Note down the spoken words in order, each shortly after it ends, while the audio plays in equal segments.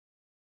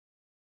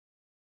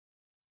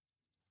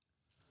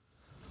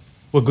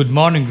Well, good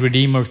morning,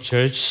 Redeemer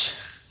Church.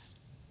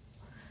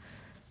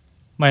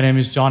 My name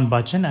is John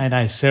Bachchan, and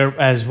I serve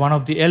as one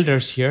of the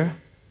elders here.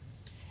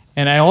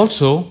 And I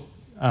also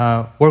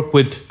work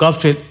with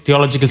Gulf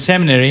Theological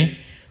Seminary,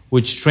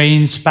 which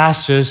trains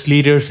pastors,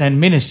 leaders, and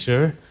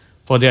ministers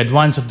for the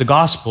advance of the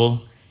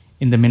gospel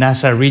in the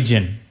Manasa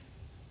region.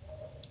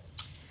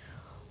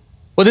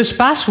 Well, this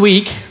past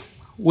week,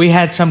 we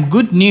had some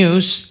good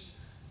news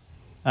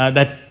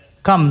that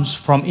comes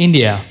from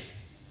India.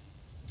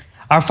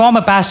 Our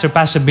former pastor,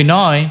 Pastor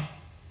Binoy,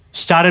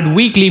 started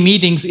weekly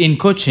meetings in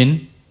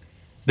Cochin,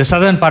 the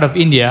southern part of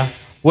India,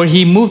 where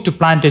he moved to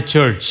plant a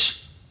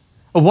church.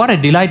 What a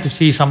delight to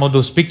see some of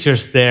those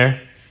pictures there,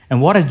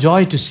 and what a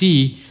joy to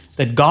see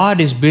that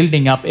God is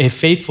building up a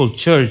faithful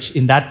church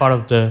in that part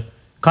of the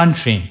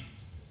country.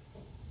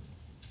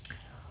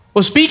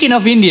 Well, speaking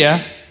of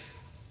India,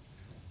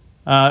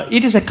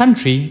 it is a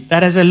country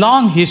that has a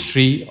long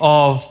history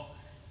of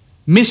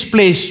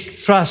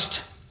misplaced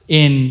trust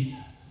in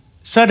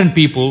certain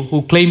people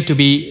who claim to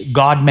be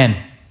God-men.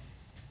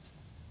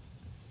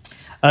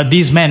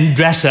 These men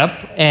dress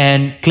up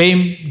and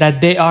claim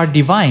that they are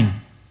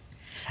divine.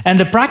 And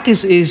the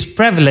practice is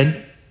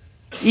prevalent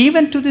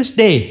even to this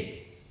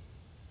day.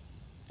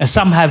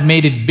 Some have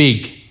made it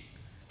big.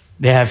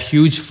 They have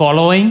huge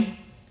following,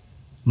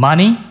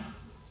 money,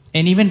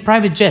 and even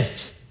private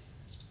jets.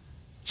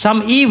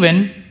 Some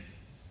even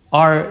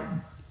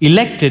are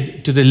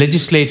elected to the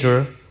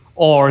legislature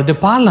or the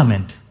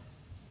parliament.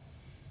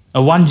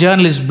 One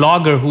journalist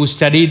blogger who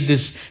studied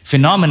this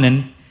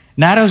phenomenon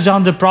narrows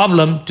down the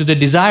problem to the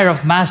desire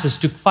of masses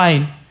to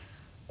find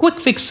quick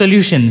fix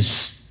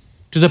solutions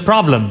to the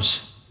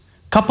problems.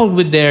 Coupled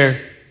with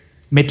their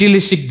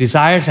materialistic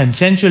desires and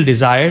sensual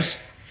desires,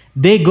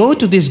 they go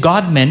to these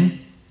godmen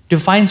to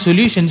find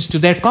solutions to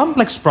their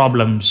complex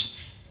problems.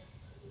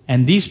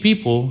 And these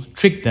people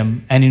trick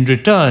them and in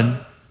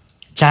return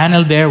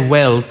channel their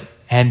wealth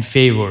and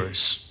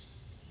favors.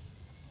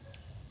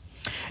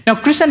 Now,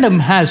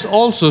 Christendom has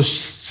also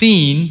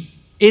seen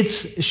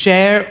its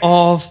share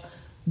of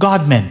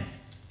godmen,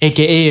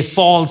 aka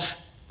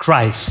false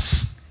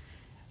Christs.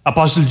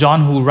 Apostle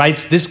John, who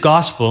writes this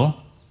gospel,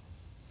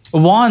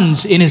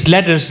 warns in his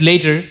letters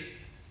later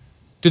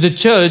to the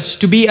church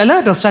to be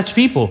alert of such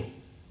people.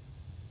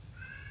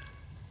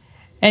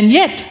 And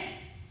yet,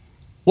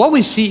 what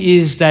we see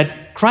is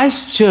that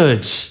Christ's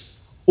church,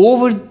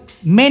 over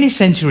many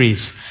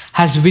centuries,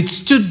 has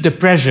withstood the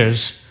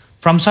pressures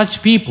from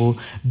such people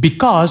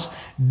because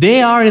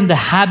they are in the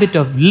habit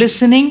of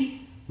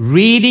listening,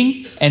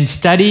 reading, and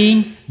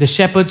studying the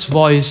shepherd's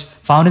voice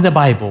found in the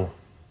Bible.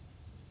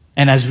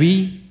 And as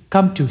we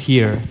come to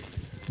hear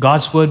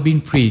God's word being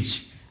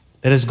preached,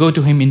 let us go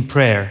to him in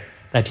prayer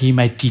that he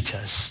might teach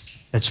us.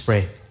 Let's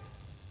pray.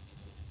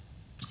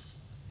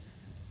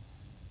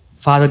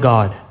 Father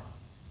God,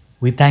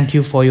 we thank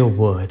you for your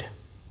word.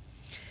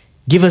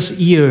 Give us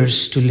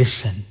ears to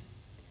listen,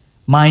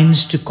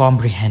 minds to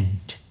comprehend,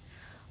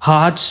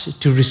 hearts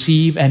to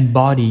receive, and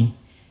body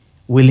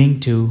willing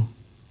to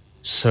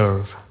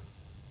serve.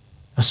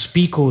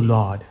 Speak, O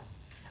Lord.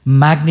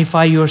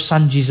 Magnify your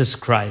Son, Jesus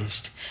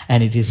Christ.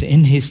 And it is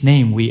in his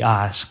name we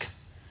ask.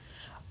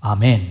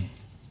 Amen.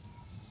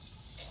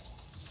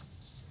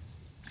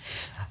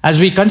 As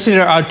we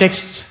consider our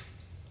text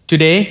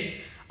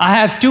today, I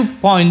have 2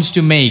 points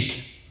to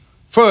make.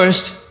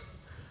 First,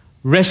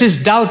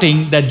 resist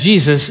doubting that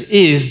Jesus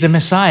is the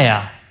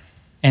Messiah.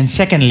 And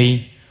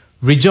secondly,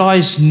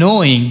 rejoice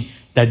knowing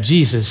that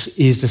Jesus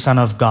is the Son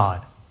of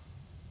God.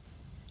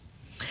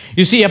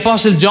 You see,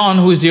 Apostle John,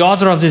 who is the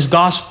author of this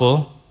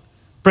gospel,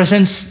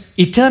 presents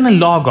eternal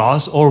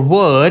Logos or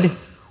Word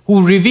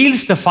who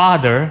reveals the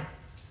Father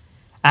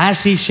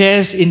as he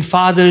shares in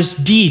Father's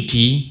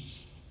deity,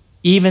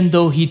 even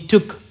though he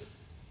took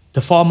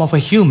the form of a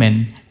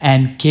human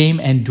and came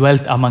and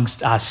dwelt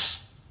amongst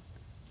us.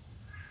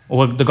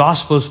 Or the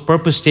gospel's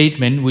purpose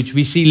statement, which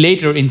we see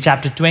later in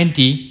chapter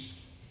 20,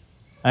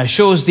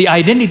 shows the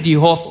identity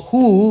of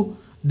who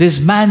this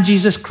man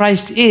Jesus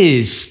Christ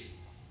is.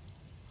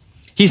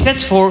 He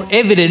sets forth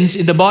evidence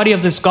in the body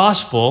of this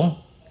gospel,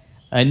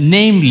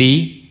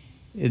 namely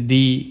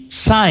the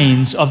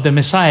signs of the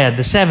Messiah,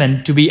 the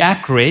 7 to be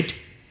accurate,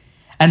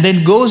 and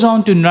then goes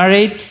on to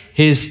narrate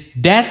his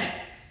death,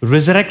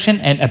 resurrection,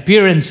 and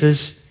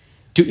appearances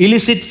to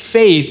elicit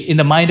faith in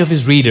the mind of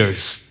his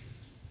readers.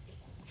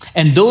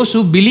 And those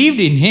who believed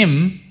in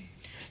him,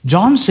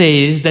 John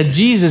says that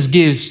Jesus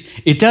gives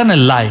eternal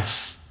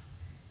life,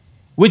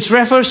 which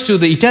refers to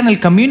the eternal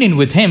communion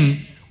with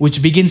him,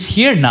 which begins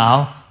here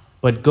now,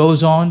 but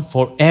goes on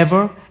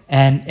forever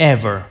and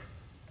ever.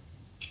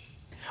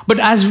 But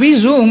as we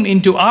zoom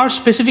into our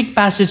specific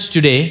passage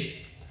today,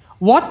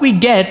 what we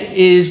get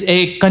is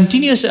a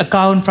continuous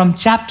account from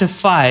chapter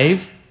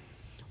 5,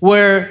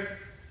 where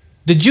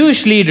the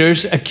Jewish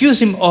leaders accuse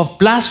him of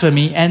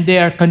blasphemy and they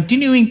are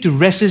continuing to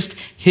resist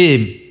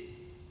him.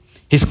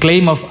 His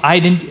claim of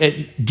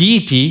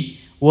deity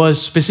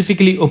was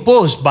specifically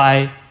opposed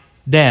by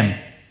them.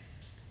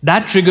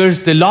 That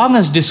triggers the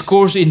longest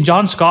discourse in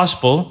John's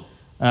Gospel,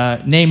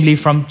 namely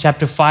from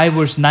chapter 5,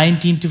 verse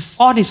 19 to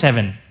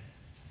 47.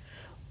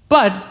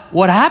 But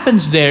what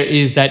happens there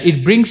is that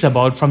it brings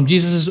about from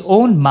Jesus'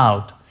 own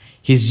mouth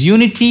his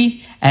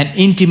unity and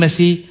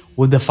intimacy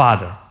with the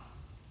Father.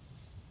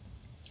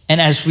 And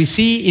as we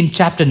see in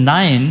chapter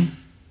 9,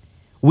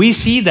 we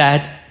see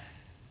that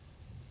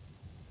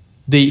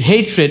the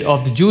hatred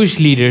of the Jewish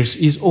leaders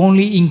is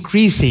only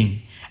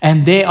increasing,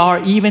 and they are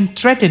even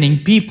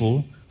threatening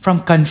people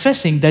from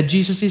confessing that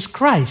Jesus is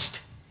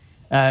Christ,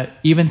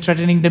 even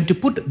threatening them to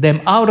put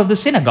them out of the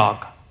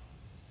synagogue.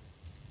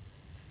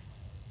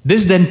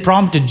 This then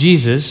prompted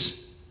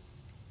Jesus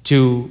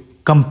to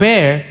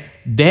compare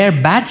their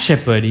bad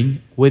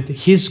shepherding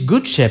with his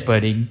good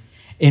shepherding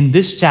in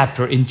this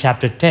chapter, in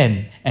chapter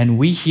 10. And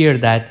we hear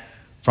that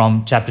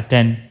from chapter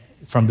 10,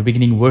 from the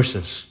beginning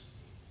verses.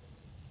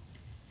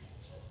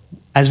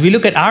 As we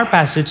look at our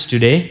passage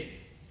today,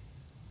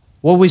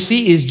 what we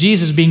see is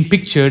Jesus being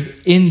pictured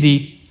in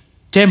the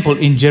temple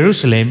in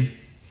Jerusalem,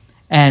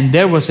 and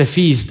there was a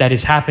feast that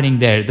is happening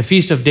there, the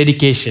Feast of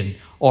Dedication,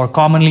 or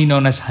commonly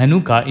known as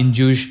Hanukkah in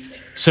Jewish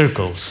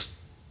circles.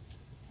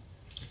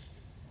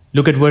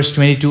 Look at verse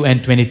 22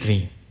 and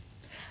 23.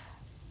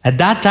 At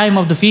that time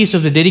of the Feast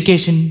of the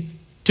Dedication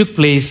took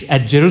place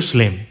at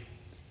Jerusalem.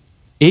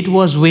 It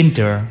was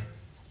winter,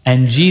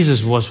 and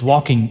Jesus was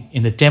walking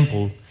in the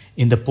temple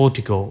in the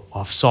portico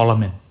of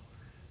Solomon.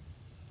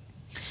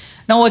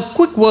 Now, a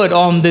quick word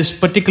on this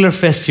particular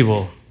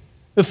festival.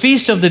 The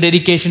Feast of the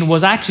Dedication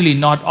was actually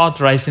not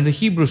authorized in the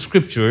Hebrew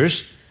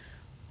Scriptures,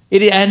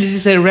 and it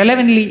is a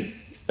relatively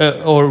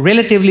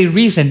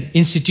recent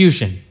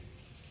institution.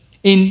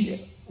 In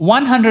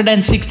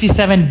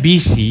 167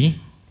 BC,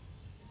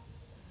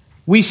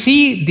 we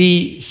see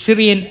the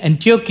Syrian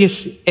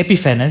Antiochus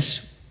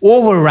Epiphanes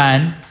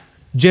overran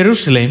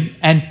Jerusalem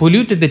and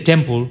polluted the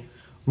temple,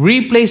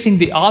 replacing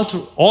the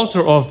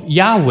altar of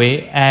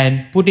Yahweh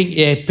and putting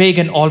a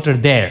pagan altar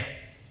there.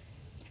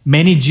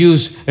 Many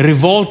Jews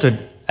revolted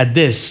at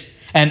this,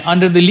 and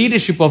under the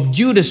leadership of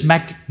Judas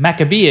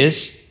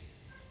Maccabeus,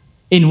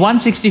 in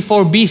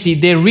 164 BC,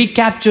 they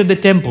recaptured the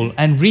temple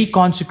and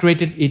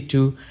reconsecrated it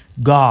to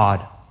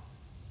God.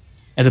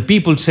 And the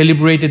people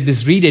celebrated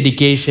this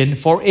rededication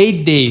for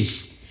 8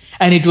 days.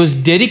 And it was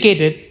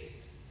decreed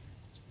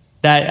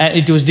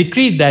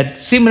that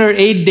similar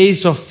 8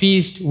 days of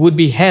feast would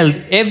be held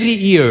every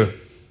year,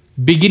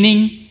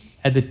 beginning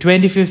at the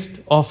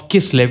 25th of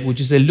Kislev, which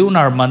is a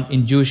lunar month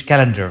in Jewish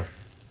calendar.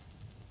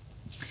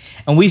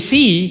 And we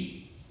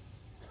see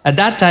at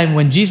that time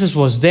when Jesus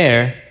was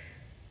there,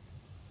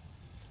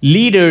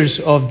 leaders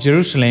of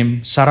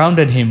Jerusalem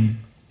surrounded him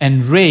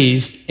and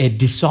raised a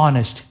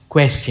dishonest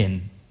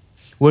question.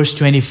 Verse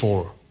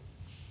 24.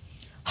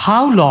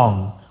 How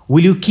long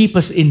will you keep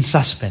us in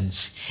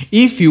suspense?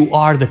 If you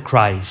are the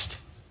Christ,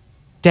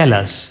 tell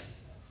us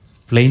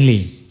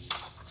plainly.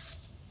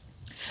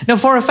 Now,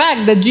 for a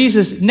fact that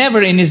Jesus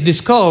never in his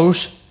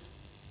discourse,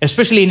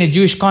 especially in a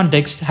Jewish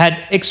context,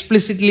 had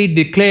explicitly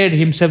declared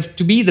himself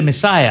to be the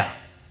Messiah.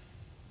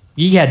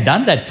 He had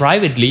done that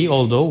privately,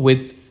 although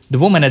with the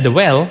woman at the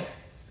well,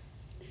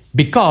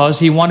 because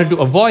he wanted to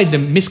avoid the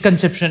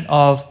misconception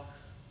of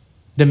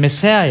the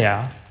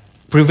Messiah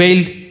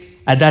prevailed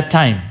at that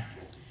time.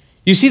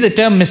 You see, the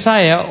term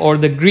Messiah, or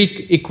the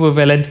Greek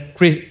equivalent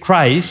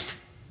Christ,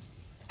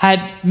 had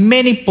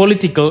many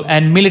political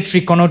and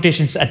military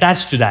connotations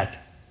attached to that.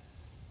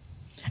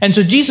 And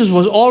so Jesus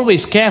was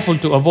always careful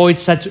to avoid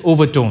such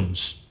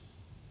overtones.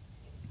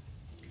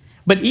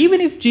 But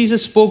even if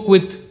Jesus spoke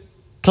with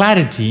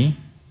clarity,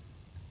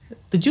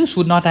 the Jews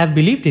would not have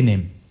believed in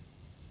him,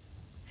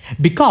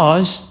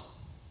 because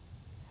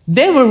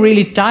they were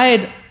really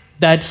tired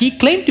that he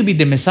claimed to be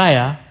the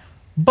Messiah,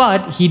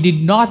 but he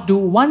did not do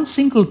one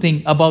single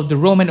thing about the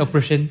Roman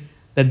oppression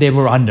that they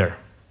were under.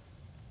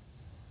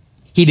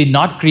 He did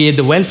not create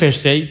the welfare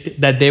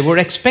state that they were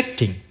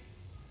expecting.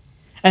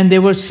 And they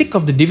were sick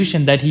of the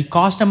division that he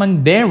caused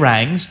among their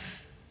ranks,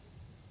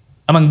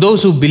 among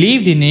those who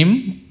believed in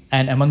him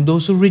and among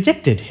those who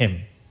rejected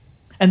him.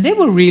 And they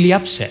were really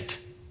upset.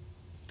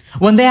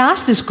 When they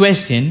asked this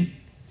question,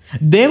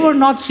 they were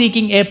not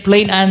seeking a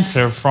plain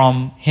answer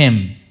from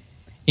him.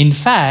 In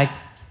fact,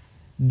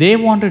 they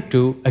wanted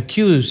to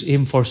accuse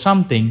him for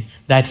something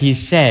that he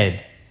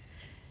said.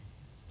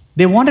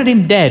 They wanted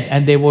him dead,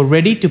 and they were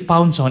ready to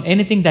pounce on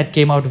anything that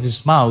came out of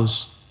his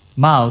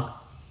mouth,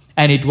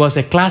 and it was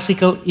a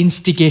classical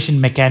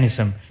instigation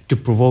mechanism to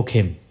provoke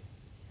him.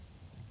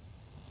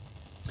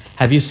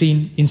 Have you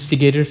seen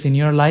instigators in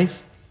your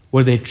life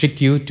where they trick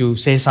you to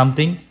say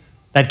something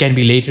that can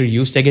be later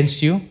used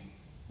against you?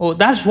 Oh,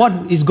 that's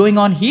what is going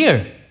on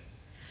here.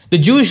 The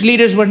Jewish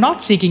leaders were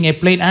not seeking a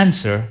plain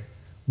answer,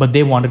 but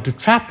they wanted to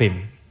trap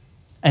him,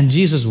 and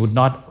Jesus would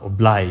not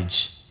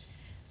oblige.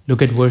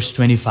 Look at verse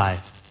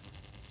 25.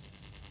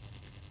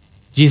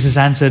 Jesus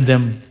answered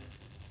them,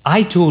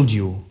 I told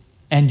you,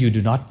 and you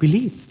do not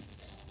believe.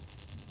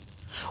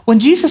 When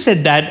Jesus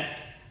said that,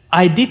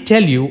 I did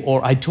tell you,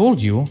 or I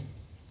told you,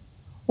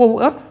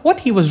 well,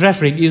 what he was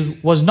referring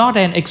was not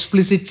an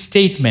explicit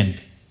statement.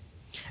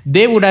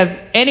 They would have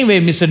anyway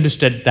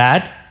misunderstood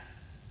that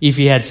if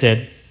he had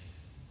said.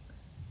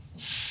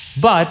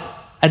 But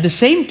at the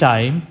same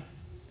time,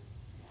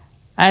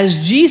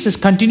 as Jesus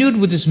continued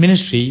with his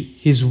ministry,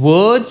 his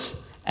words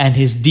and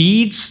his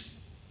deeds,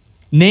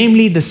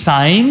 namely the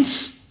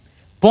signs,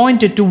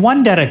 pointed to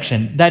one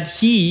direction, that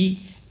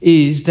he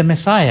is the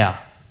Messiah.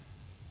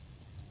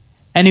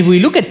 And if we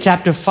look at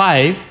chapter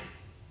 5,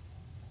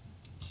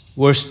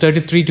 verse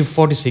 33 to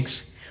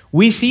 46,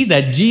 we see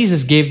that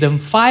Jesus gave them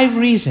 5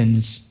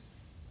 reasons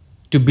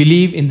to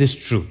believe in this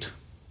truth.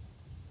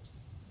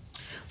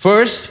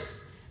 First,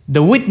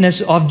 the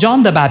witness of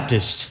John the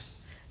Baptist.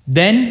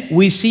 Then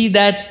we see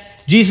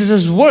that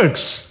Jesus'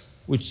 works,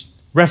 which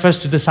refers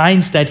to the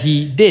signs that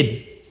he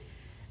did.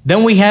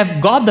 Then we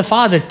have God the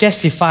Father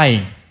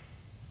testifying.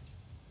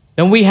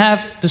 Then we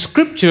have the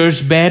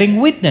scriptures bearing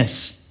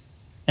witness.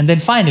 And then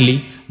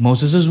finally,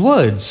 Moses'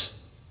 words.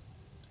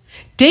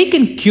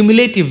 Taken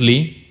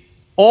cumulatively,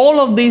 all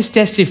of these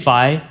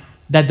testify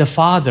that the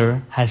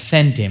Father has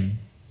sent him.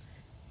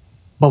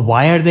 But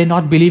why are they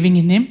not believing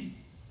in him?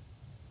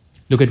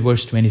 Look at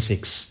verse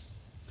 26.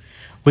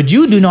 But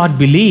you do not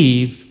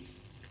believe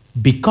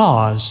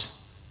because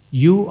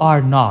you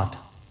are not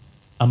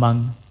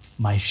among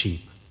my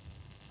sheep.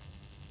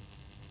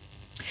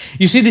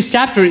 You see, this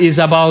chapter is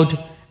about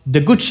the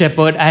Good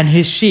Shepherd and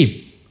his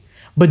sheep.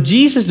 But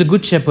Jesus, the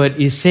Good Shepherd,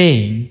 is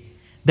saying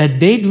that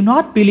they do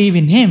not believe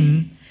in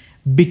him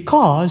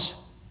because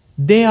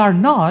they are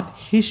not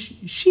his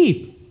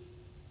sheep.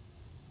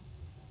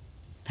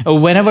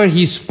 Whenever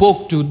he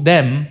spoke to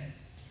them,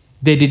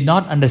 they did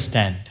not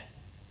understand.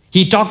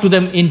 He talked to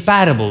them in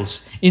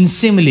parables, in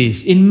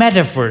similes, in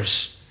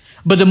metaphors.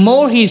 But the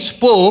more he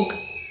spoke,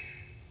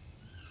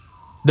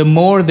 the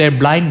more their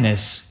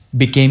blindness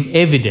became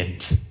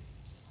evident.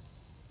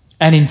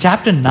 And in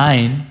chapter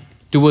 9,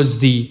 towards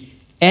the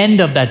end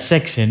of that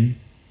section,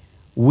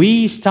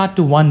 we start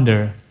to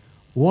wonder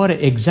what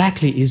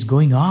exactly is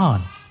going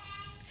on.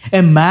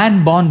 A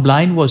man born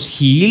blind was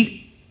healed,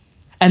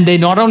 and they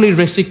not only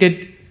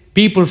restricted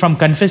people from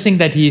confessing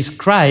that he is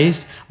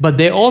Christ, but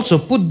they also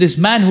put this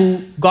man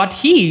who got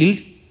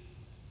healed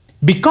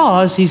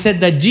because he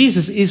said that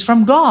Jesus is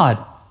from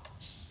God.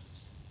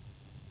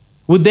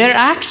 With their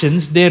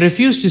actions, they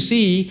refused to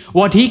see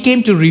what he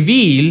came to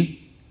reveal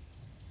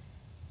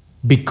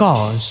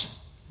because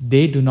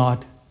they do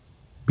not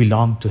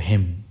belong to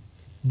him.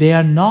 They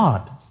are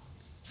not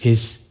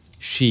his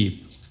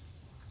sheep.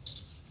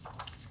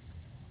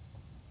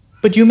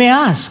 But you may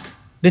ask,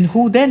 then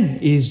who then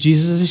is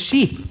Jesus'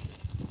 sheep?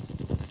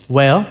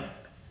 Well,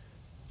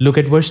 look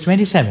at verse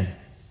 27.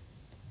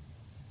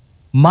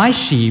 My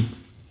sheep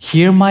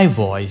hear my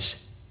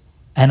voice,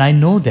 and I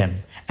know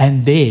them,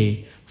 and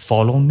they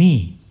follow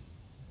me.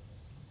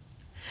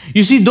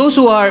 You see, those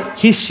who are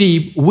his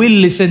sheep will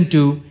listen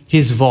to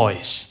his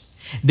voice.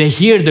 They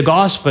hear the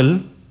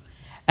gospel,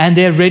 and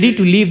they are ready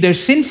to leave their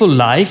sinful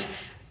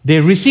life.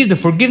 They receive the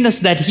forgiveness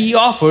that he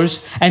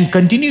offers and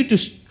continue to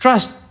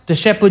trust the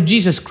shepherd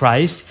Jesus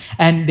Christ,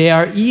 and they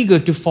are eager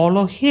to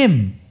follow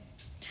him.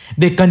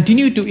 They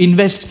continue to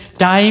invest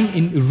time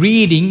in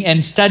reading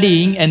and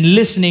studying and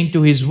listening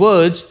to his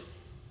words.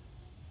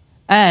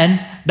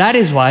 And that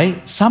is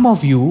why some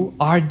of you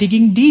are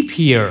digging deep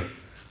here.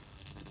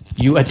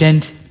 You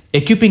attend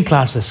equipping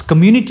classes,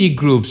 community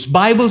groups,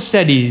 Bible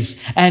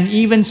studies, and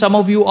even some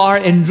of you are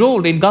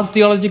enrolled in Gulf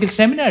Theological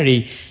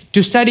Seminary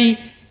to study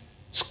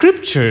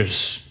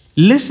scriptures,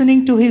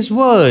 listening to his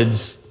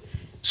words,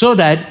 so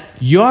that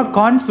your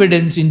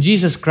confidence in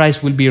Jesus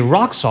Christ will be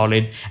rock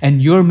solid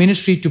and your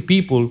ministry to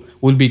people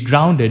will be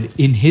grounded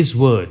in his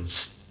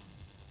words.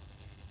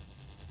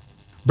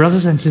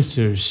 Brothers and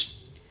sisters,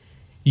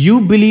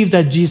 you believe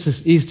that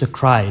Jesus is the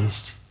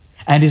Christ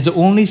and is the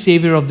only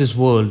Savior of this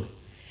world,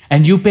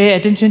 and you pay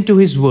attention to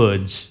his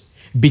words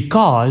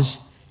because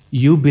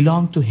you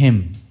belong to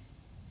him.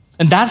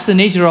 And that's the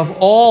nature of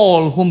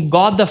all whom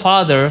God the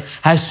Father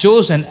has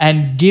chosen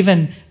and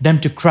given them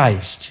to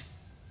Christ.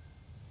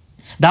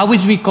 That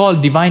which we call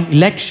divine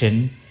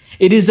election,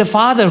 it is the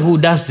Father who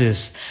does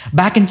this.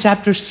 Back in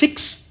chapter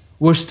 6,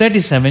 verse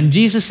 37,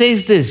 Jesus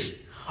says this,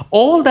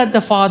 all that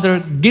the Father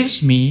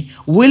gives me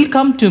will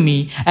come to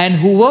me, and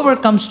whoever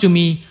comes to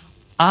me,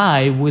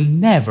 I will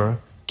never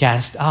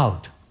cast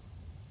out.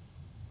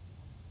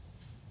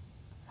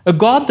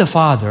 God the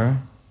Father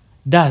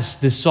does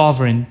this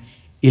sovereign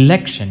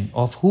election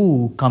of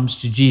who comes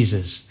to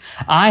Jesus.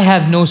 I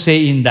have no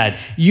say in that.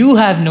 You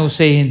have no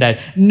say in that.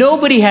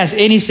 Nobody has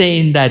any say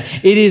in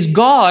that. It is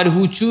God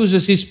who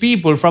chooses his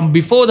people from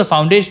before the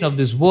foundation of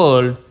this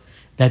world,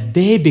 that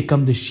they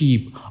become the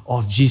sheep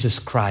of Jesus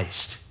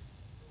Christ.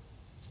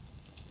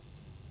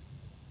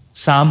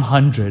 Psalm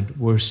 100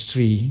 verse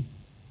 3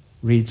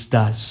 reads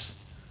thus,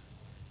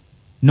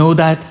 know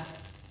that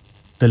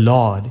the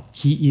Lord,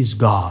 he is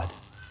God.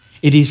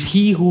 It is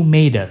he who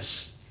made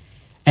us,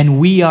 and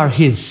we are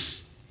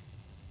his.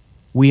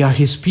 We are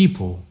his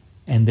people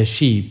and the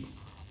sheep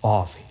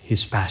of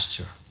his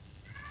pasture.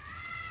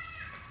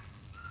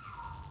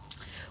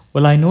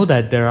 Well, I know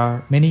that there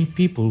are many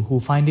people who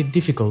find it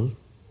difficult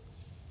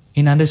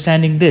in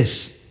understanding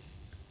this.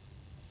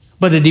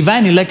 But the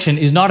divine election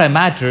is not a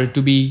matter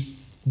to be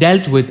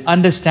dealt with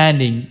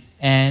understanding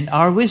and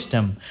our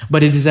wisdom,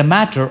 but it is a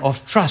matter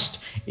of trust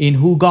in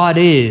who God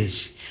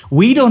is.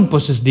 We don't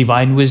possess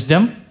divine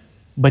wisdom,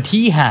 but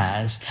He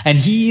has, and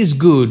He is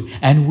good,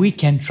 and we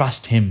can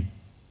trust Him.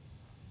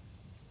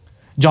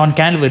 John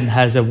Calvin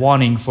has a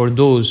warning for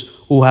those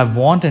who have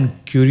wanton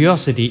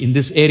curiosity in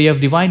this area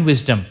of divine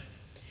wisdom.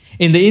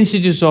 In the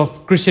Institutes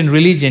of Christian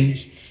Religion,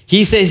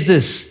 he says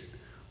this: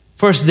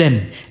 "First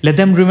then, let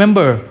them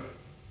remember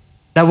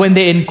that when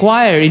they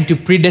inquire into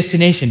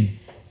predestination,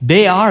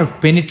 they are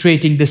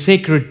penetrating the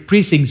sacred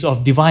precincts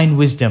of divine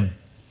wisdom.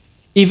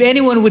 If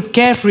anyone with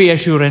carefree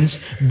assurance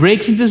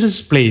breaks into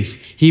this place,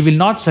 he will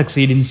not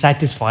succeed in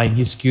satisfying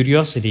his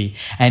curiosity,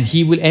 and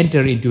he will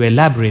enter into a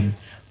labyrinth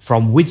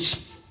from which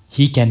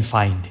he can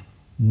find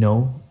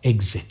no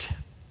exit."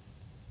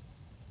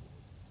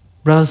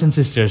 Brothers and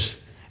sisters,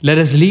 let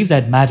us leave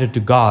that matter to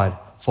God,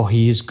 for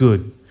He is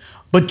good.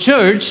 But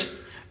church,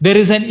 there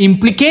is an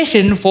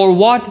implication for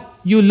what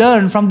you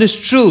learn from this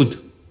truth.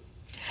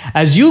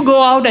 As you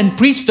go out and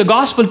preach the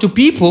gospel to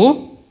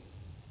people,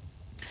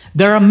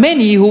 there are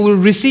many who will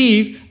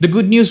receive the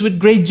good news with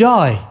great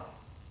joy.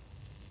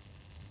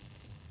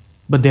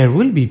 But there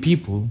will be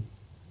people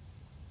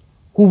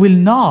who will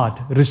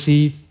not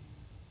receive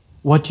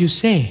what you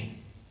say.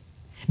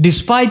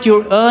 Despite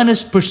your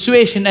earnest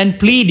persuasion and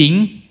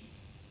pleading,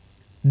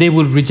 they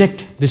will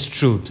reject this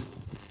truth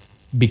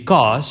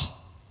because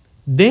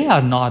they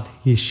are not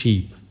His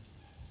sheep.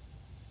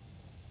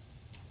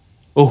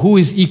 "Oh, who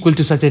is equal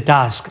to such a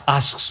task?"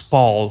 asks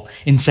Paul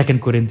in 2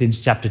 Corinthians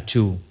chapter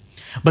 2.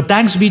 But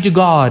thanks be to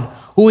God,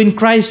 who in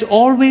Christ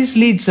always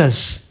leads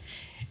us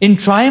in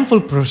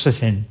triumphal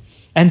procession,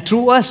 and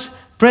through us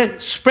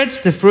spreads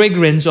the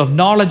fragrance of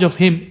knowledge of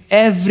Him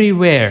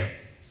everywhere.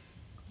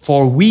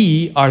 For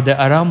we are the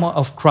aroma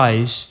of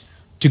Christ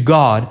to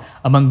God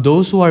among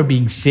those who are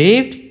being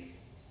saved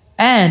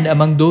and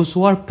among those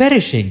who are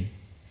perishing.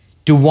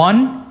 To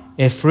one,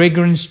 a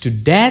fragrance to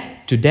death,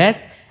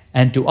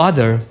 and to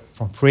other,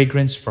 from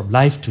fragrance from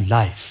life to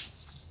life.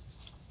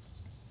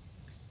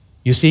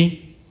 You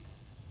see,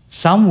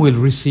 some will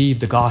receive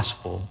the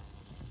gospel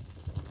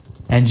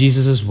and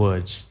Jesus'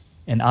 words,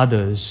 and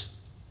others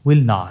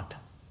will not.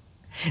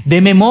 They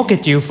may mock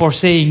at you for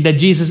saying that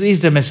Jesus is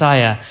the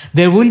Messiah.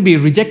 There will be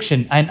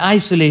rejection and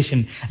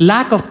isolation,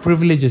 lack of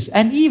privileges,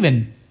 and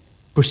even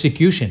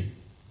persecution.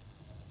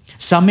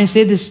 Some may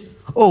say this: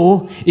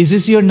 "Oh, is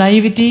this your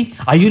naivety?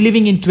 Are you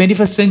living in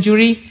 21st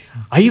century?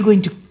 Are you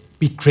going to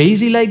be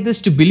crazy like this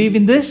to believe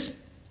in this?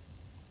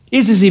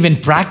 Is this even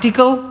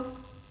practical?"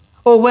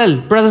 Oh well,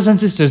 brothers and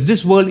sisters,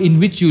 this world in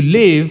which you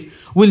live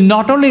will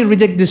not only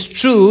reject this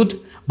truth,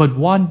 but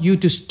want you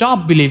to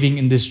stop believing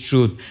in this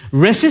truth.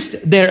 Resist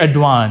their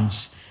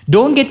advance.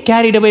 Don't get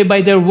carried away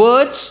by their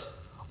words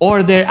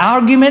or their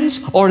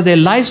arguments or their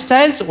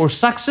lifestyles or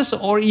success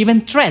or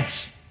even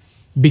threats,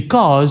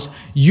 because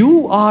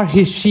you are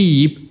His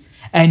sheep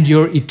and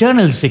your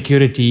eternal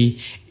security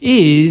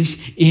is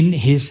in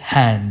His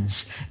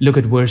hands. Look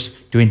at verse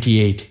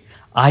 28.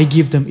 "I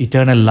give them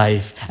eternal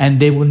life, and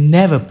they will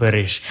never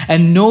perish,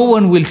 and no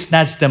one will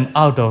snatch them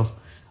out of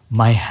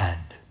my hand."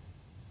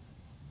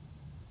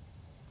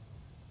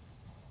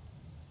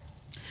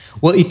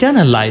 Well,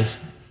 eternal life,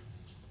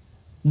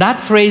 that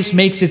phrase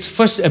makes its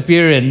first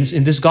appearance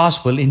in this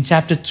gospel in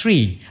chapter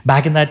 3.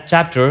 Back in that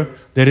chapter,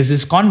 there is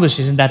this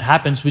conversation that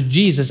happens with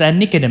Jesus and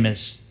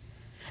Nicodemus.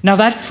 Now,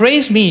 that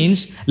phrase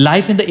means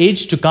life in the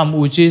age to come,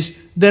 which is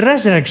the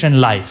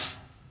resurrection life.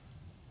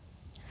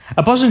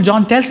 Apostle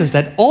John tells us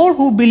that all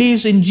who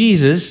believes in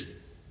Jesus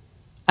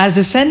as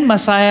the sent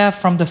Messiah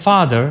from the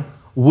Father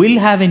will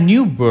have a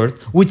new birth,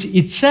 which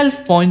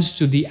itself points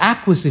to the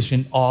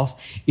acquisition of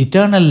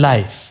eternal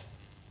life.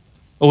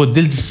 Oh,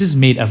 this is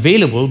made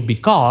available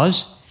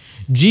because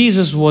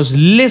Jesus was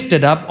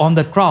lifted up on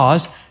the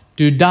cross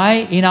to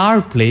die in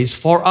our place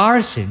for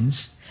our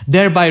sins,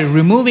 thereby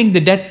removing the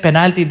death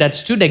penalty that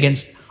stood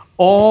against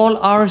all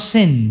our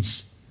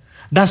sins.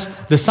 Thus,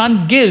 the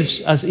Son gives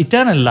us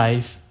eternal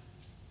life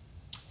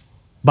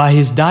by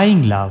His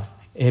dying love,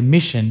 a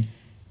mission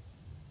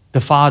the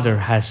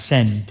Father has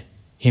sent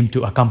Him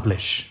to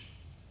accomplish.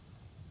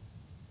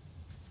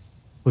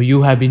 For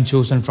you have been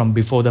chosen from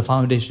before the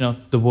foundation of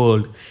the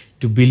world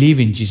to believe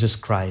in Jesus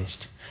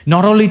Christ,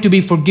 not only to be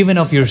forgiven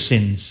of your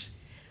sins,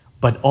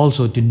 but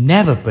also to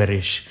never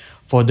perish,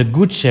 for the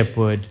Good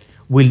Shepherd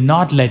will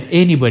not let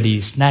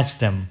anybody snatch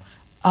them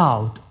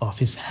out of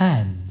His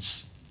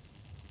hands.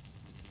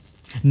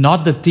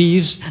 Not the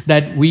thieves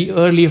that we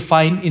earlier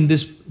find in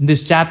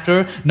this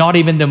chapter, not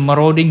even the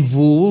marauding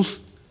wolf.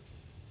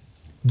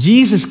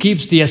 Jesus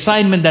keeps the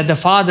assignment that the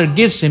Father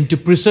gives Him to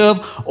preserve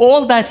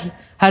all that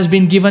has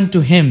been given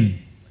to Him.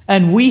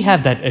 And we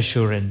have that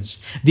assurance.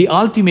 The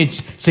ultimate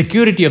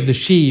security of the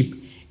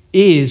sheep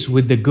is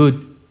with the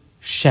Good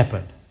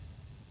Shepherd.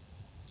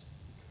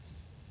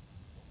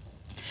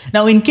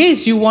 Now, in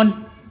case you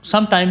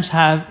sometimes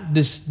have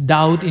this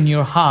doubt in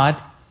your heart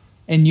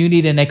and you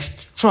need an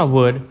extra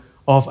word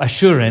of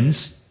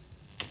assurance,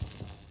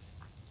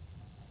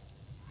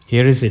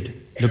 Here is it.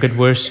 Look at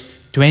verse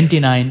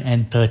 29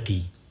 and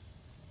 30.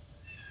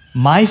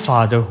 My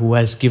Father who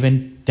has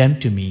given them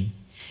to me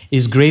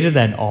is greater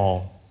than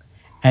all,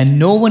 and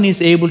no one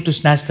is able to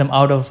snatch them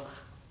out of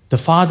the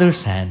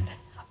Father's hand.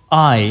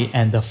 I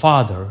and the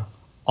Father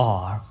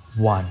are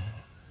one.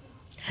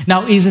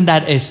 Now, isn't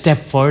that a step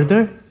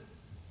further?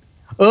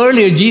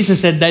 Earlier,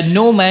 Jesus said that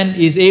no man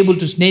is able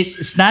to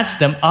snatch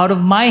them out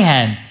of my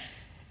hand.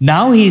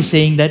 Now he is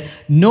saying that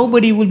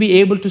nobody will be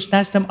able to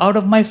snatch them out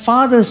of my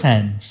Father's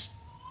hands.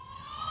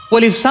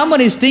 Well, if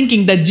someone is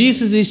thinking that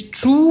Jesus is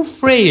too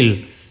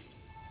frail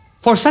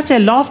for such a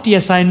lofty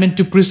assignment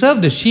to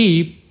preserve the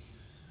sheep,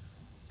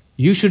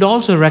 you should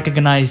also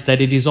recognize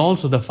that it is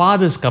also the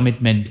Father's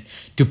commitment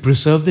to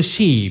preserve the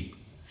sheep.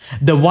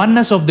 The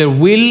oneness of their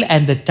will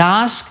and the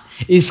task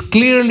is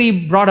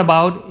clearly brought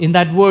about in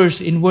that verse,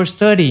 in verse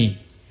 30.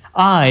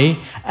 I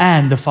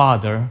and the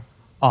Father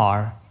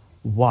are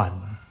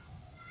one.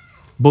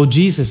 Both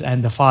Jesus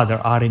and the Father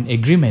are in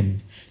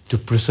agreement to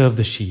preserve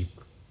the sheep.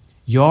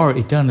 Your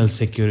eternal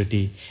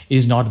security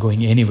is not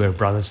going anywhere,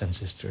 brothers and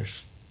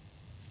sisters.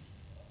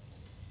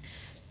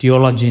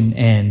 Theologian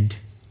and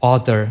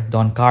author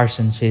Don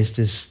Carson says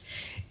this: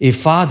 a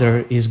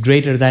father is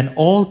greater than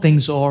all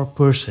things or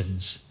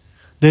persons.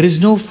 There is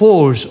no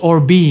force or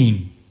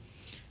being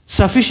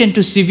sufficient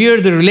to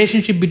sever the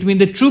relationship between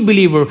the true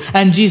believer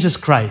and Jesus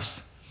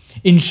Christ.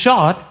 In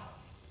short,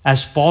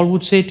 as Paul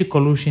would say to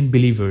Colossian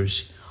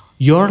believers,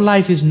 your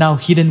life is now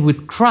hidden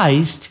with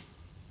Christ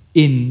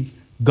in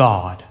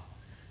God.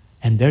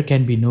 And there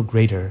can be no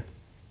greater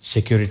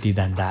security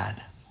than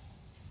that.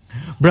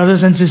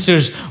 Brothers and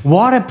sisters,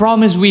 what a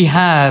promise we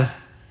have.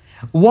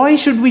 Why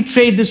should we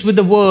trade this with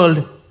the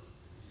world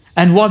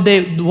and what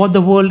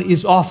the world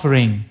is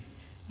offering?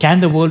 Can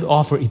the world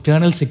offer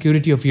eternal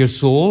security of your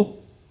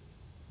soul?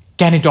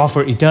 Can it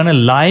offer eternal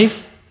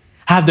life?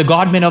 Have the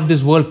godmen of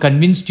this world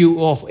convinced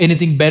you of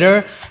anything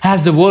better?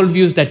 Has the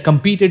worldviews that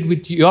competed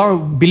with your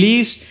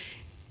beliefs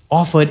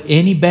offered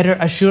any better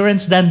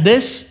assurance than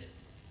this?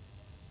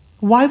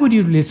 Why would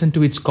you listen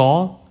to its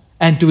call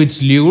and to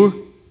its lure?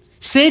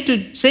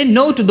 Say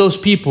no to those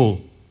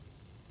people.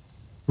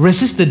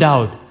 Resist the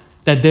doubt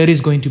that there is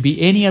going to be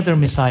any other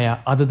Messiah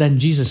other than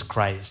Jesus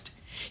Christ.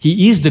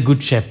 He is the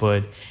Good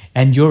Shepherd,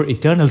 and your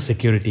eternal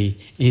security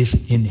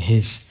is in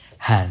His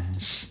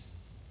hands.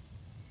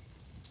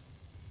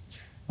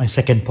 My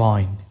second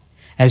point,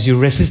 as you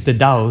resist the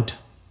doubt,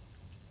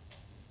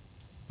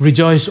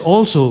 rejoice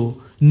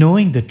also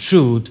knowing the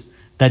truth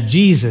that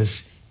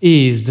Jesus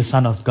is the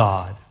Son of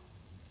God.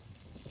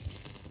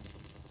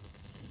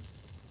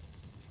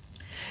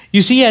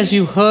 You see, as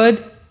you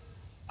heard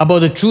about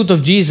the truth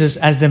of Jesus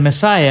as the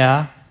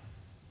Messiah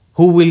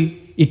who will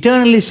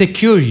eternally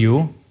secure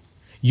you,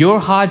 your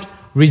heart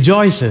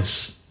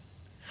rejoices.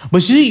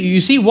 But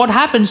you see what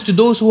happens to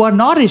those who are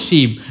not His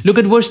sheep. Look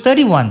at verse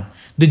 31.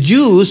 The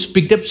Jews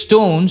picked up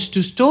stones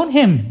to stone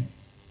Him.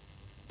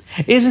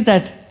 Isn't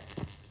that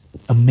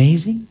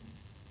amazing?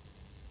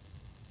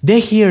 They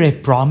hear a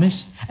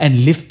promise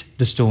and lift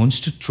the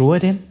stones to throw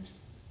at Him.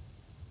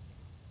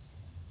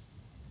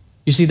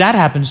 You see, that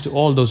happens to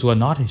all those who are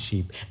not His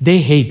sheep. They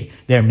hate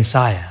their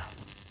Messiah.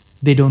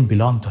 They don't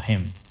belong to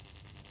Him.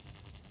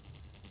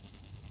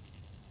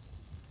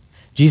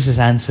 Jesus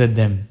answered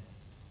them,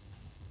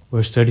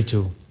 verse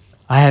 32,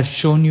 I have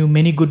shown you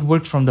many good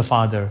works from the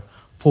Father.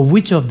 For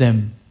which of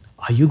them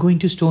are you going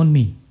to stone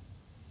me?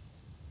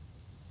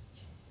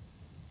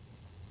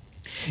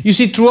 You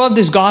see, throughout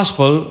this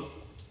gospel,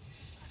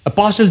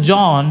 Apostle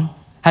John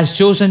has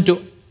chosen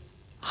to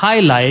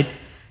highlight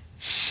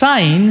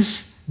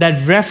signs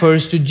that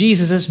refers to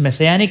Jesus'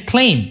 messianic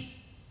claim.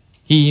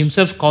 He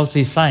himself calls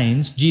these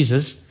signs,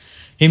 Jesus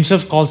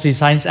himself calls these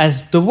signs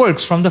as the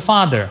works from the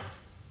Father.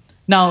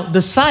 Now,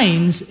 the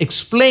signs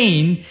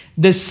explain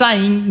the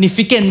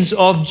significance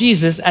of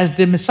Jesus as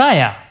the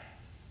Messiah.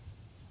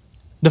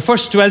 The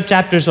first 12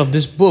 chapters of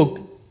this book,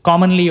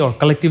 commonly or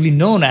collectively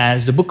known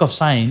as the Book of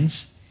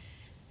Signs,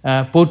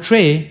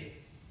 portray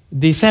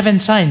the 7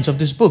 signs of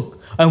this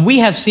book. And we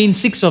have seen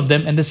 6 of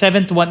them, and the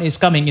 7th one is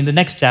coming in the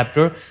next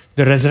chapter,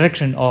 the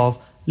resurrection of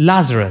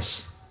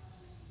Lazarus.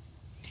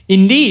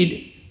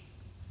 Indeed,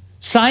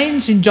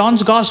 signs in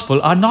John's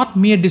Gospel are not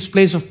mere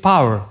displays of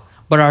power,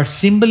 but are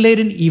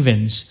symbol-laden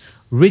events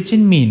rich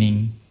in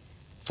meaning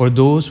for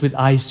those with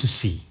eyes to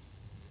see.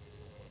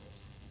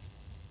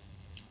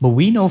 But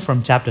we know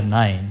from chapter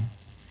 9,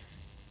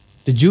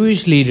 the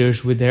Jewish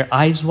leaders with their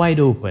eyes wide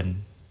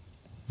open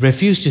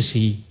refused to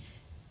see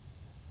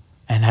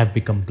and have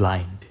become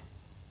blind.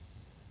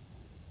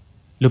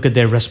 Look at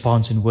their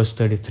response in verse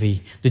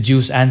 33. The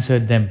Jews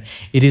answered them,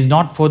 it is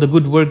not for the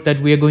good work that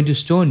we are going to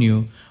stone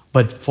you,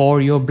 but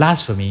for your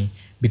blasphemy,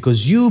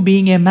 because you,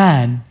 being a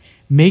man,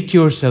 make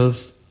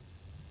yourself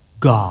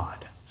God.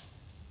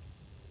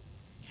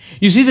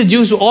 You see, the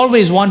Jews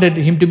always wanted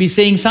him to be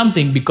saying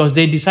something because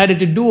they decided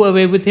to do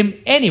away with him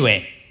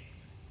anyway.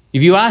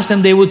 If you ask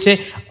them, they would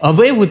say,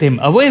 away with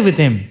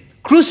him,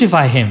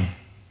 crucify him.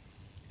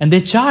 And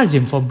they charge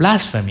him for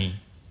blasphemy.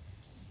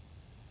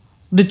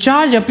 The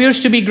charge appears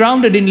to be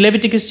grounded in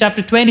Leviticus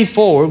chapter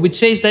 24, which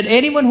says that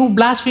anyone who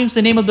blasphemes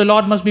the name of the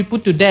Lord must be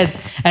put to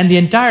death, and the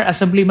entire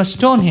assembly must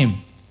stone him.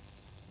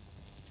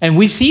 And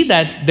we see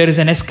that there is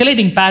an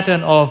escalating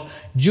pattern of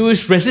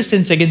Jewish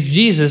resistance against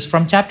Jesus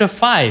from chapter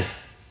 5.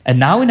 And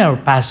now in our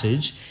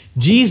passage,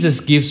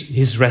 Jesus gives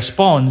his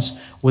response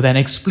with an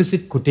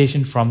explicit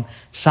quotation from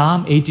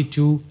Psalm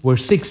 82,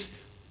 verse 6,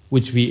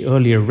 which we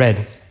earlier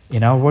read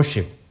in our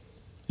worship.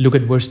 Look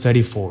at verse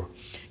 34.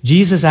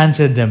 Jesus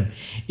answered them,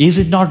 "Is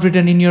it not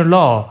written in your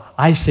law,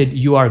 I said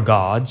you are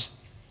gods?"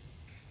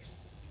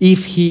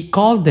 If he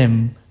called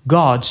them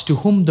gods to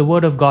whom the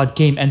word of God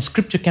came, and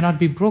scripture cannot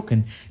be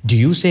broken, do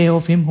you say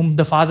of him whom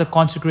the Father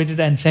consecrated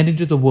and sent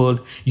into the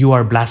world, you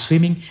are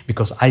blaspheming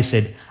because I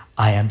said,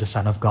 I am the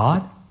Son of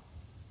God?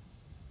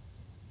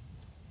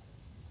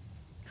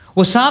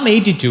 Well, Psalm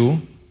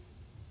 82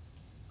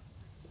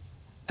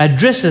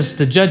 addresses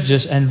the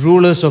judges and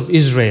rulers of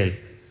Israel,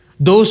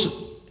 those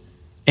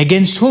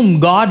against whom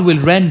God will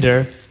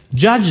render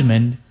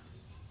judgment,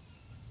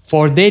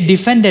 for they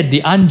defended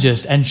the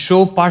unjust and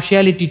show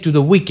partiality to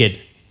the wicked.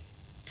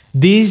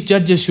 These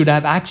judges should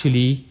have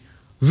actually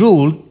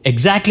ruled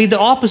exactly the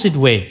opposite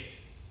way.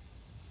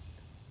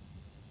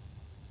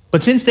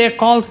 But since they are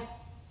called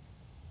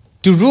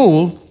to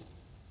rule,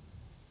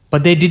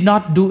 but they did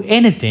not do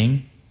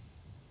anything,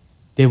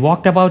 they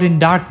walked about in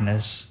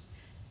darkness,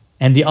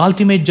 and the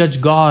ultimate judge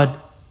God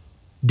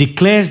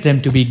declares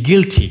them to be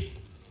guilty.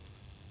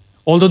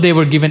 Although they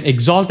were given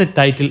exalted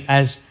title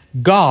as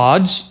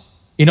gods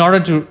in order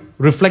to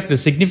reflect the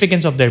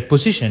significance of their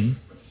position,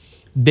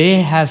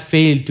 they have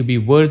failed to be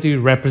worthy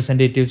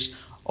representatives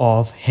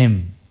of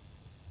him.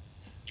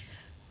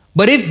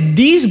 But if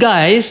these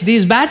guys,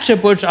 these bad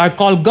shepherds, are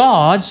called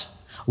gods,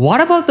 what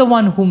about the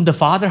one whom the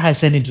Father has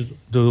sent into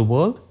the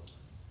world?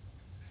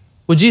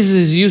 Well, Jesus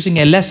is using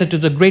a lesser to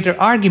the greater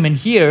argument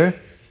here,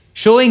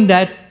 showing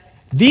that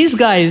these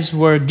guys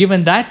were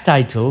given that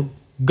title,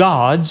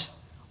 gods.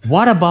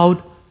 What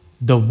about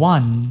the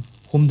one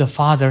whom the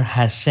Father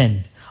has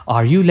sent?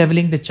 Are you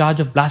leveling the charge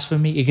of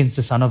blasphemy against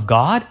the Son of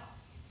God?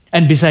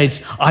 And besides,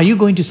 are you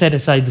going to set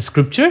aside the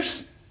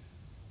scriptures?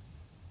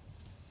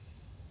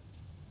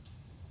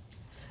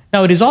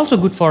 Now, it is also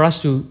good for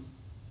us to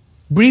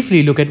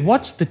briefly look at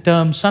what the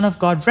term Son of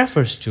God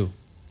refers to.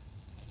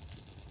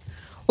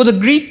 Well, the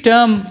Greek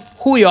term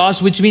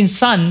huios, which means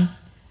son,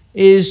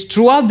 is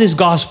throughout this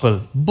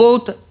gospel,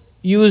 both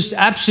used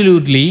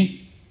absolutely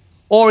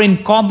or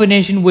in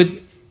combination with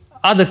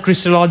other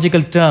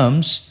Christological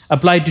terms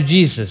applied to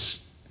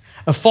Jesus.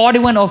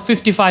 41 or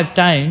 55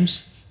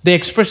 times, the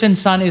expression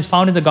son is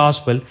found in the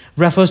gospel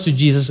refers to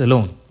Jesus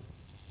alone.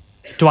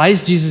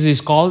 Twice Jesus is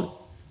called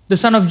the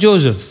son of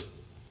Joseph.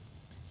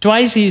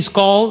 Twice he is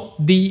called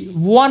the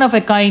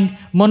one-of-a-kind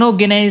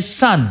monogenes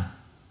son.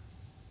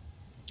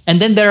 And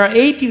then there are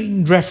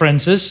 18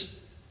 references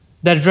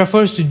that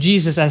refers to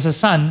Jesus as a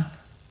son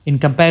in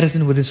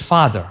comparison with his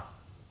Father.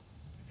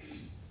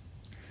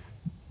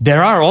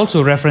 There are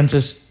also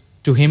references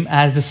to him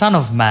as the Son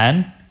of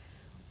Man,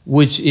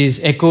 which is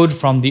echoed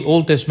from the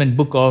Old Testament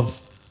book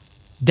of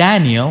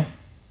Daniel,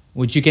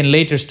 which you can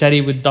later study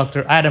with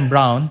Dr. Adam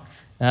Brown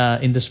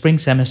in the spring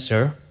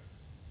semester.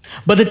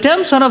 But the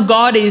term Son of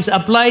God is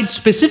applied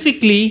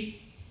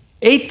specifically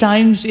 8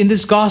 times in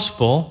this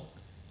gospel.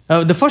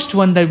 The first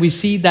one that we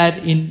see that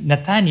in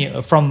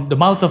Nathanael, from the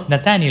mouth of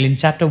Nathanael in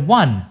chapter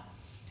 1,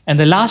 and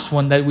the last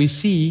one that we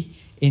see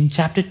in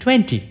chapter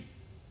 20.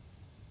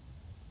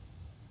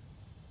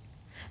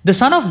 The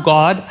Son of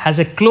God has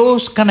a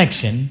close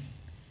connection,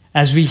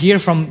 as we hear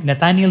from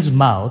Nathanael's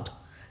mouth,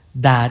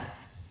 that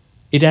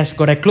it has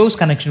got a close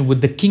connection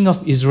with the King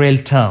of Israel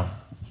term.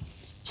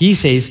 He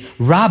says,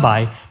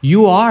 "Rabbi,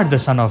 you are the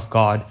Son of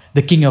God,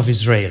 the King of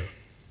Israel."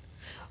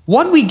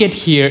 What we get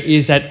here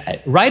is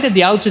that right at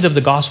the outset of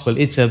the gospel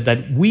itself,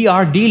 that we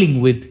are dealing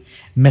with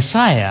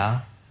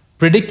Messiah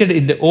predicted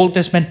in the Old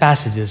Testament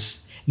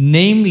passages,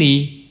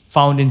 namely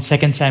found in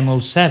 2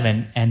 Samuel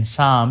 7 and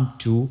Psalm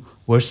 2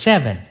 verse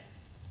 7.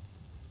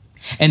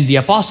 And the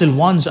apostle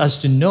wants us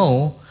to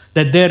know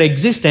that there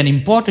exists an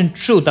important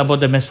truth about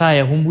the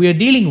Messiah whom we are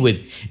dealing with,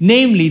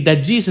 namely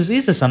that Jesus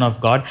is the Son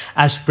of God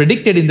as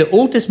predicted in the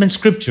Old Testament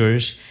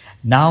scriptures.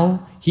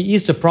 Now he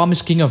is the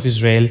promised King of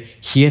Israel,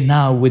 here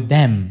now with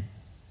them.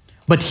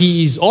 But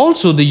he is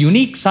also the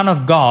unique Son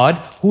of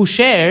God who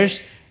shares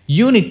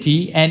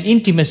unity and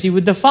intimacy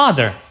with the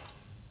Father.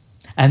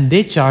 And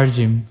they charge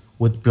him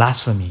with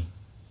blasphemy.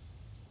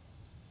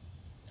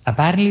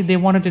 Apparently they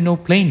wanted to know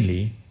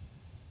plainly,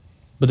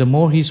 but the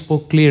more he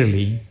spoke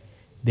clearly,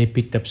 they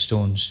picked up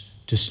stones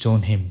to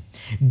stone him.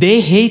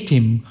 They hate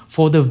him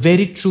for the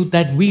very truth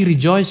that we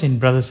rejoice in,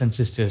 brothers and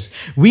sisters.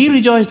 We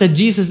rejoice that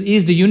Jesus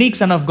is the unique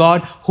Son of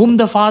God, whom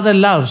the Father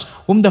loves,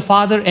 whom the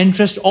Father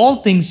entrusts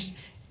all things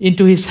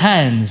into his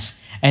hands,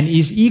 and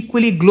is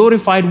equally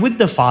glorified with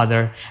the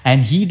Father,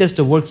 and he does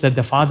the works that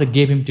the Father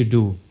gave him to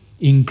do,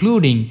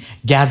 including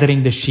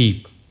gathering the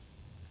sheep.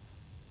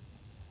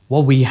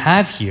 What we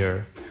have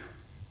here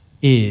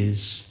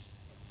is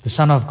the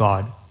Son of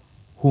God,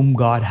 whom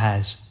God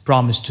has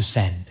promised to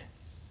send.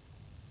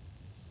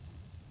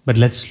 But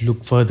let's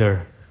look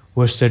further.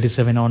 Verse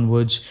 37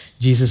 onwards,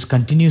 Jesus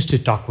continues to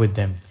talk with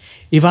them.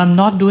 If I'm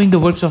not doing the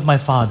works of my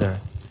Father,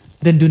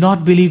 then do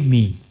not believe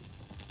me.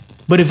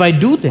 But if I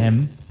do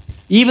them,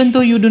 even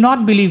though you do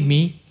not believe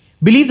me,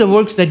 believe the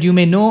works that you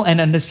may know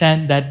and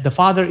understand that the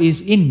Father is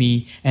in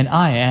me and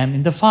I am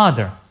in the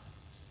Father.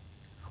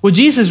 Well,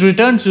 Jesus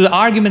returns to the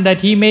argument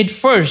that he made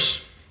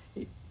first,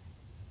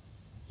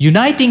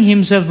 uniting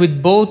himself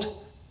with the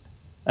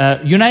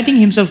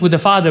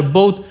Father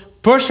both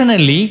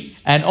personally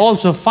and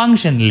also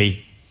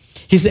functionally.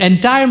 His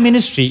entire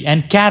ministry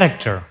and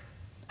character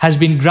has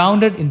been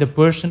grounded in the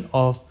person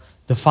of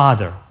the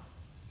Father.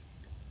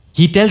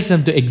 He tells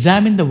them to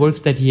examine the works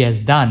that he has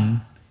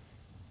done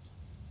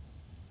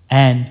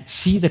and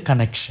see the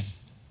connection.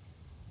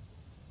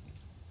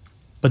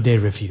 But they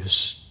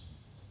refuse.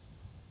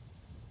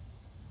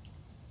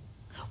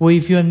 Well,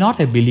 if you are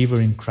not a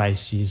believer in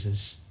Christ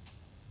Jesus,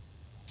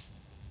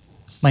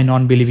 my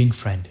non-believing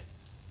friend,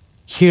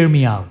 hear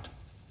me out.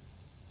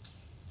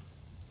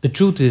 The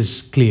truth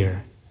is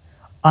clear.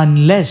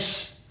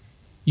 Unless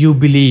you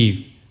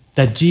believe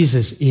that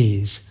Jesus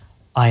is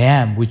I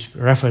am, which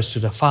refers to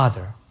the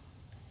Father,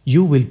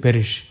 you will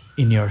perish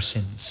in your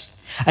sins.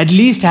 At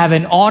least have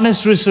an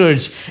honest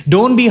research.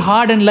 Don't be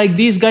hardened like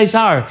these guys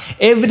are.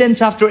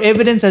 Evidence after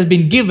evidence has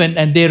been given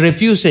and they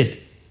refuse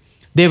it.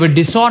 They were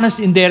dishonest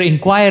in their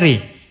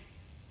inquiry.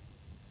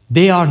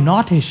 They are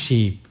not his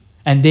sheep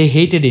and they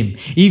hated him.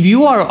 If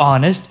you are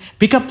honest,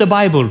 pick up the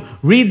Bible,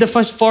 read the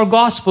first 4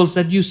 Gospels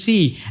that you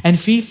see, and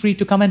feel free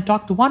to come and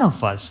talk to one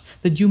of us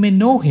that you may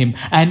know him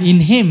and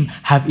in him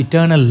have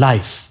eternal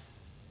life.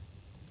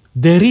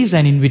 There is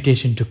an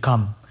invitation to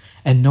come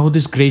and know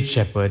this great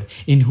shepherd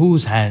in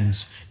whose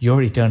hands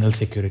your eternal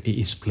security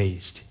is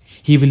placed.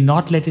 He will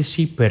not let his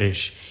sheep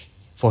perish,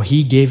 for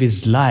he gave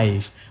his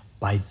life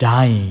by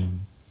dying.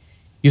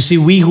 You see,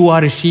 we who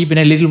are a sheep in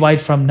a little while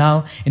from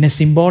now, in a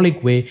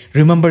symbolic way,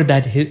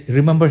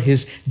 remember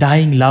his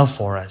dying love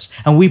for us.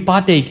 And we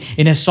partake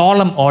in a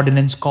solemn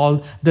ordinance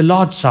called the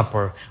Lord's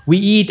Supper. We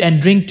eat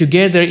and drink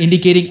together,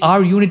 indicating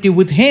our unity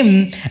with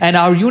him and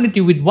our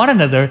unity with one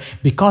another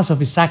because of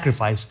his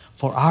sacrifice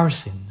for our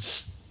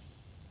sins.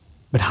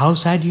 But how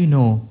sad,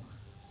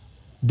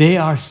 they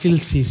are still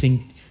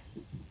seeking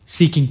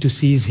to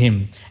seize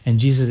him, and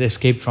Jesus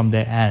escaped from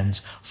their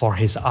hands, for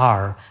his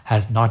hour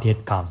has not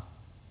yet come.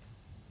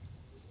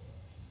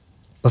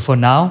 But for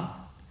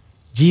now,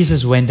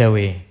 Jesus went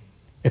away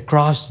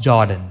across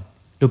Jordan.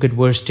 Look at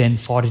verse 10,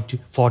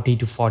 40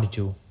 to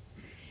 42.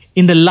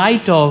 In the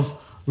light of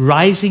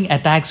rising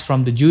attacks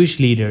from the Jewish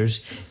leaders,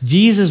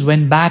 Jesus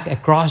went back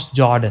across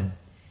Jordan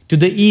to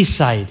the east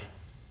side,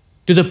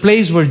 to the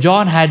place where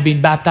John had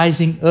been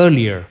baptizing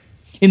earlier.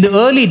 In the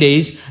early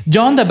days,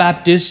 John the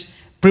Baptist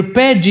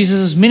prepared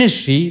Jesus'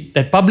 ministry,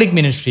 that public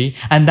ministry,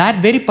 and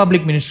that very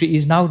public ministry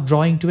is now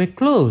drawing to a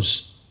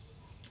close.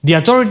 The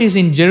authorities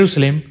in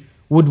Jerusalem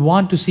would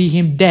want to see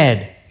him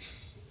dead.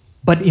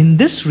 But in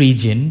this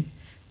region,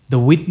 the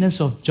witness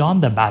of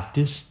John the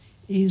Baptist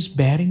is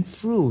bearing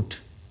fruit.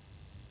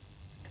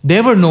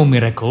 There were no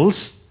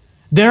miracles.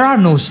 There are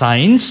no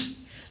signs,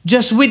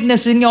 just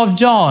witnessing of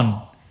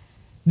John.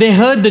 They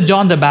heard the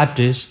John the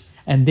Baptist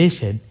and they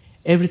said,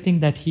 everything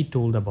that he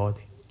told about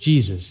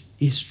Jesus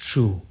is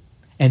true.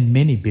 And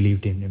many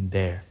believed in him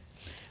there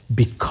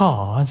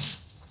because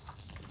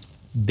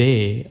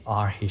they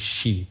are his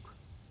sheep.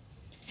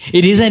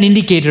 It is an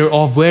indicator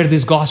of where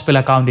this gospel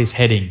account is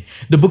heading.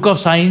 The book of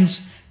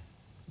signs,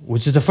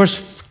 which is the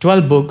first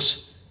 12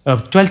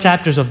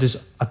 chapters of this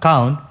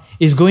account,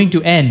 is going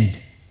to end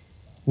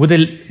with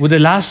the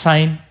last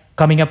sign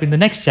coming up in the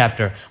next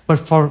chapter. But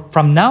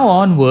from now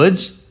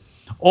onwards,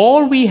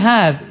 all we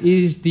have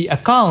is the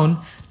account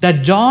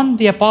that John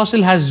the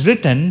Apostle has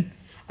written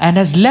and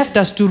has left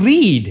us to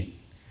read.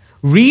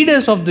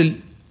 Readers of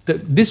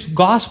this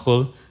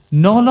gospel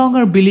no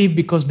longer believe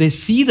because they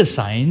see the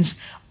signs,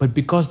 but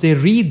because they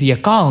read the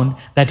account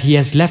that he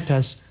has left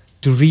us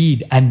to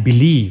read and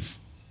believe.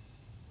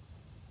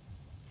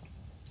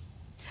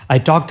 I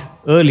talked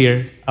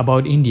earlier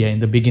about India in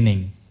the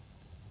beginning.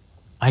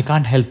 I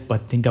can't help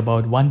but think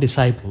about one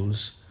disciple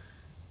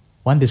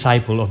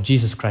of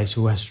Jesus Christ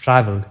who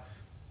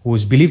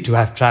is believed to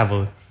have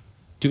traveled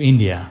to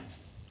India.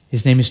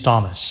 His name is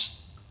Thomas,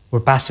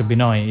 where Pastor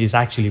Binoy is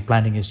actually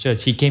planting his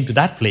church. He came to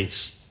that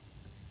place.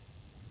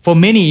 For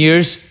many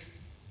years,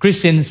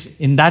 Christians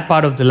in that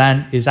part of the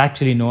land is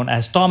actually known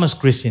as Thomas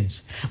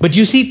Christians. But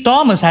you see,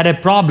 Thomas had a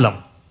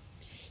problem.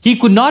 He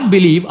could not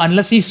believe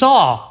unless he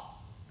saw.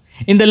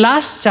 In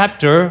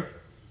chapter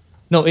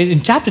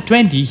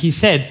 20, he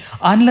said,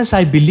 unless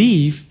I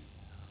believe,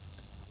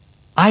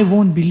 I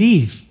won't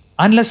believe.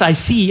 Unless I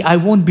see, I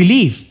won't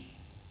believe.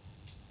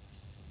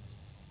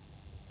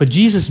 But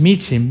Jesus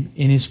meets him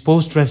in his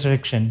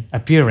post-resurrection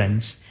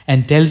appearance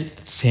and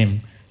tells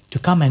him to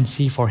come and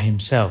see for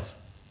himself.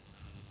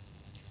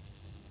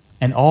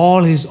 And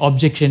all his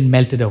objection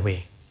melted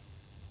away.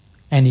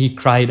 And he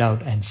cried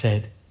out and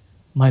said,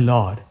 my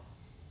Lord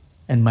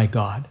and my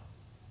God.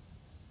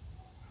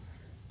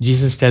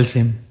 Jesus tells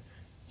him,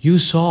 You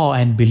saw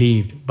and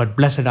believed, but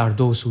blessed are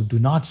those who do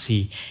not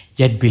see,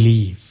 yet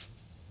believe.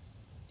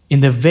 In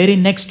the very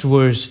next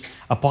verse,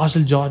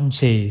 Apostle John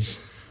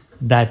says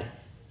that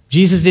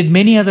Jesus did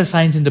many other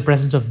signs in the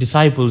presence of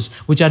disciples,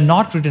 which are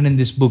not written in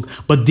this book,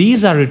 but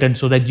these are written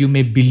so that you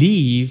may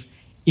believe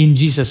in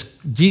Jesus,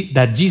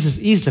 that Jesus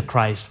is the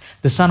Christ,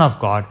 the Son of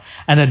God,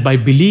 and that by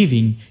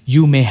believing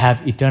you may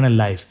have eternal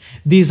life.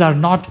 These are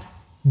not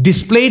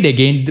displayed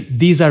again,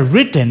 these are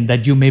written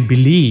that you may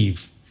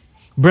believe.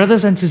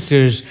 Brothers and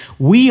sisters,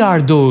 we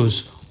are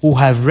those who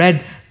have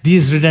read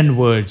these written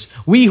words.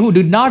 We who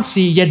did not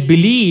see yet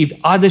believed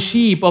are the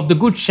sheep of the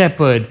Good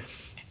Shepherd.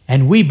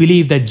 And we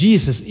believe that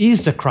Jesus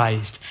is the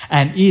Christ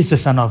and is the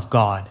Son of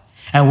God.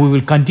 And we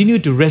will continue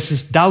to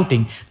resist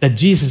doubting that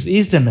Jesus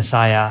is the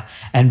Messiah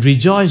and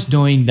rejoice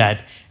knowing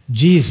that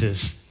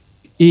Jesus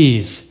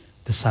is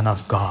the Son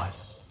of God.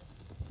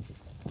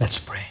 Let's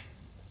pray.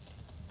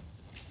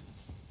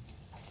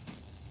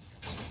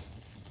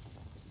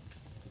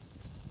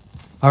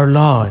 Our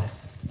Lord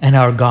and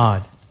our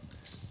God,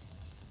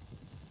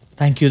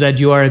 thank you that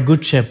you are a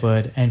good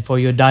shepherd and for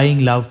your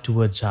dying love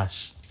towards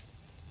us.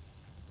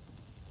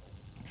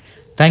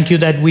 Thank you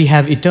that we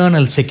have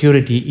eternal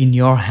security in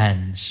your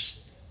hands.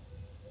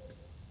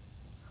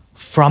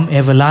 From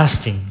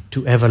everlasting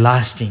to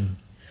everlasting,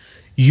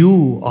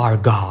 you are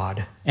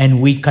God,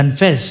 and we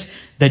confess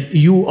that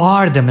you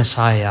are the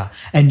Messiah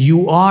and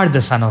you are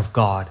the Son of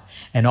God.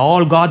 And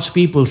all God's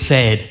people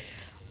said,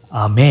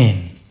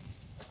 Amen.